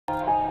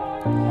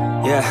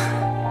Yeah.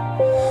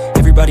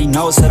 Everybody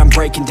knows that I'm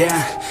breaking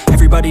down.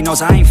 Everybody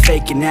knows I ain't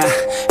faking now.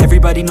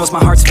 Everybody knows my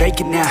heart's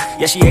vacant now.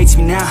 Yeah, she hates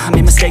me now, I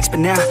made mistakes but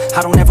now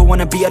I don't ever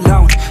wanna be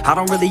alone. I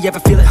don't really ever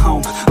feel at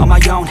home. On my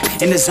own,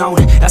 in the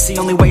zone, that's the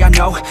only way I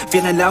know.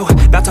 Feeling low,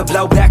 about to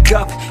blow back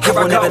up. Here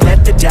I never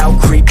let the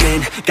doubt creep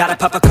in. Gotta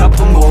pop a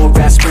couple more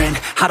aspirin.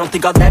 I don't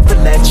think I'll ever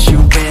let you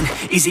in.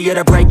 Easier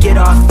to break it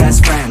off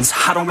best friends.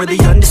 I don't really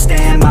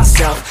understand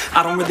myself.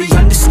 I don't really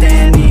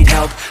understand, need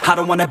help. I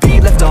don't wanna be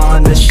left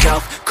on the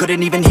shelf.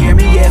 Couldn't even hear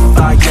me if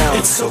I yelled.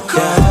 It's so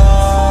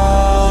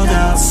cold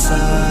outside,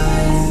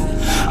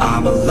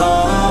 I'm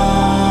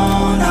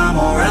alone, I'm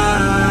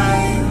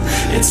alright.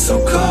 It's so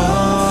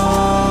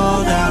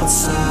cold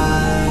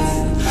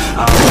outside,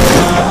 I'm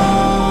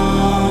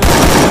alone,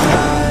 I'm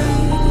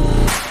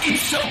alright.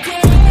 It's so cold.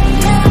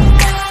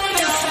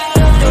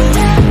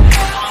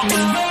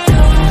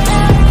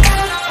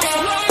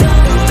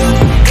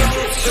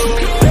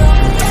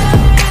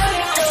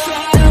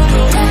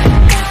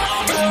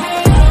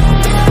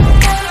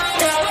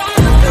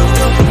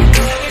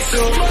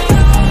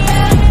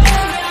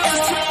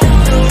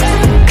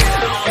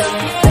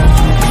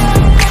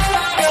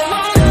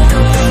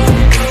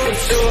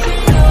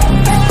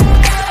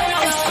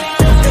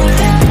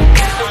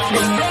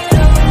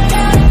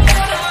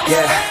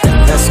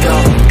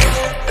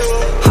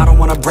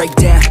 Break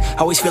down,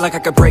 always feel like I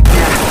could break now,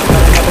 but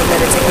I never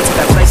let it take me to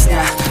that place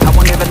now. I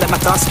won't ever let my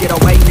thoughts get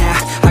away now.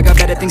 I got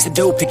better things to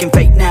do, picking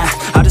fate now.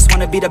 I just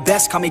wanna be the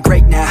best, call me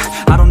great now.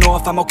 I don't know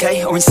if I'm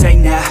okay or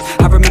insane now.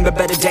 I remember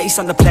better days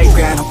on the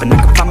playground, hoping I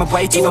can find my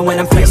way to even when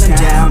I'm feeling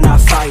down, I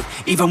fight,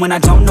 even when I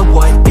don't know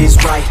what is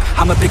right.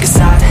 I'ma pick a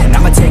side, and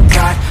I'ma take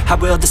pride. I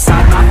will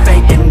decide my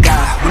fate and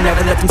I will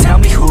never let them tell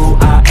me who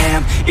I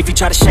am. If you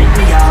try to shake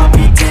me, I'll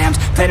be damned.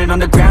 Planet on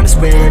the ground is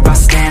where I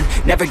stand.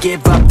 Never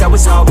give up, that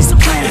was always the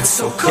plan. It's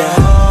so cold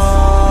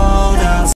outside.